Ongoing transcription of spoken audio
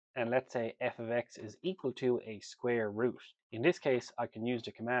and let's say f of x is equal to a square root. In this case, I can use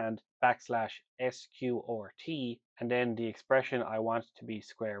the command \sqrt, and then the expression I want to be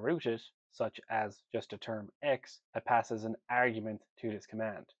square rooted, such as just a term x, I pass as an argument to this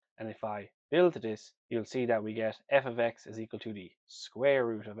command. And if I build this, you'll see that we get f of x is equal to the square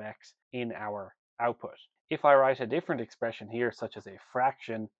root of x in our output. If I write a different expression here, such as a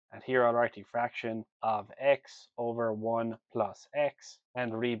fraction, and here I'll write the fraction of x over 1 plus x,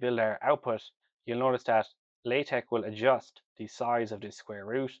 and rebuild our output, you'll notice that LaTeX will adjust the size of this square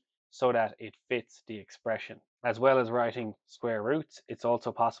root so that it fits the expression. As well as writing square roots, it's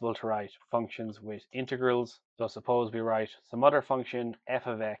also possible to write functions with integrals. So suppose we write some other function, f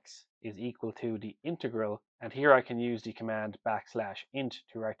of x is equal to the integral, and here I can use the command \int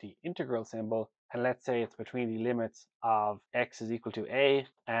to write the integral symbol, and let's say it's between the limits of x is equal to a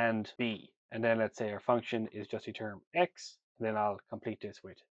and b, and then let's say our function is just the term x, and then I'll complete this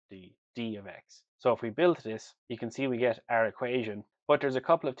with the d of x. So if we build this, you can see we get our equation, but there's a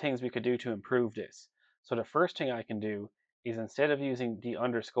couple of things we could do to improve this. So the first thing I can do is, instead of using the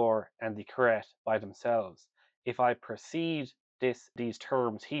underscore and the caret by themselves, if I precede these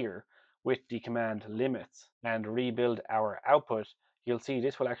terms here with the command limits and rebuild our output, you'll see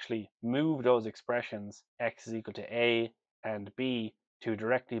this will actually move those expressions x is equal to a and b to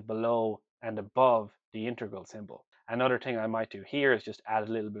directly below and above the integral symbol. Another thing I might do here is just add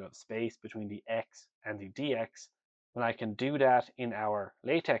a little bit of space between the x and the dx, and I can do that in our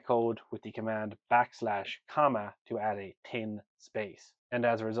LaTeX code with the command \comma to add a thin space. And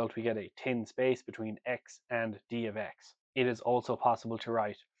as a result, we get a thin space between x and d of x. It is also possible to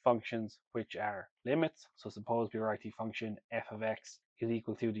write functions which are limits. So suppose we write the function f of x is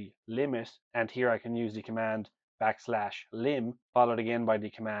equal to the limit, and here I can use the command \lim followed again by the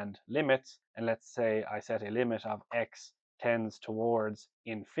command limits, and let's say I set a limit of x tends towards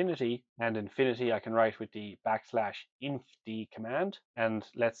infinity, and infinity I can write with the \inf command, and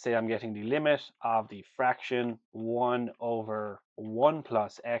let's say I'm getting the limit of the fraction 1 over 1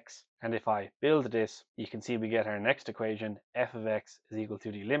 plus x, and if I build this, you can see we get our next equation, f of x is equal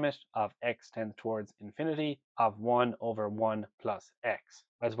to the limit of x tends towards infinity of 1 over 1 plus x.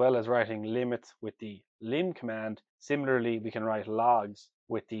 As well as writing limits with the lim command, similarly we can write logs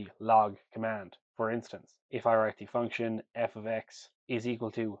with the log command. For instance, if I write the function f of x is equal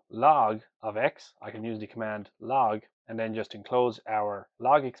to log of x, I can use the command log and then just enclose our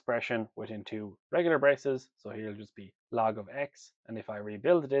log expression within two regular braces. So here it'll just be log of x, and if I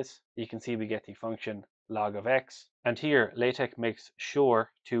rebuild this, you can see we get the function log of x. And here LaTeX makes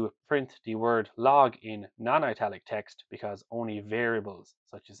sure to print the word log in non-italic text, because only variables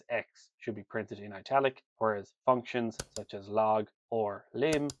such as x should be printed in italic, whereas functions such as log or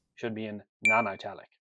lim should be in non-italic.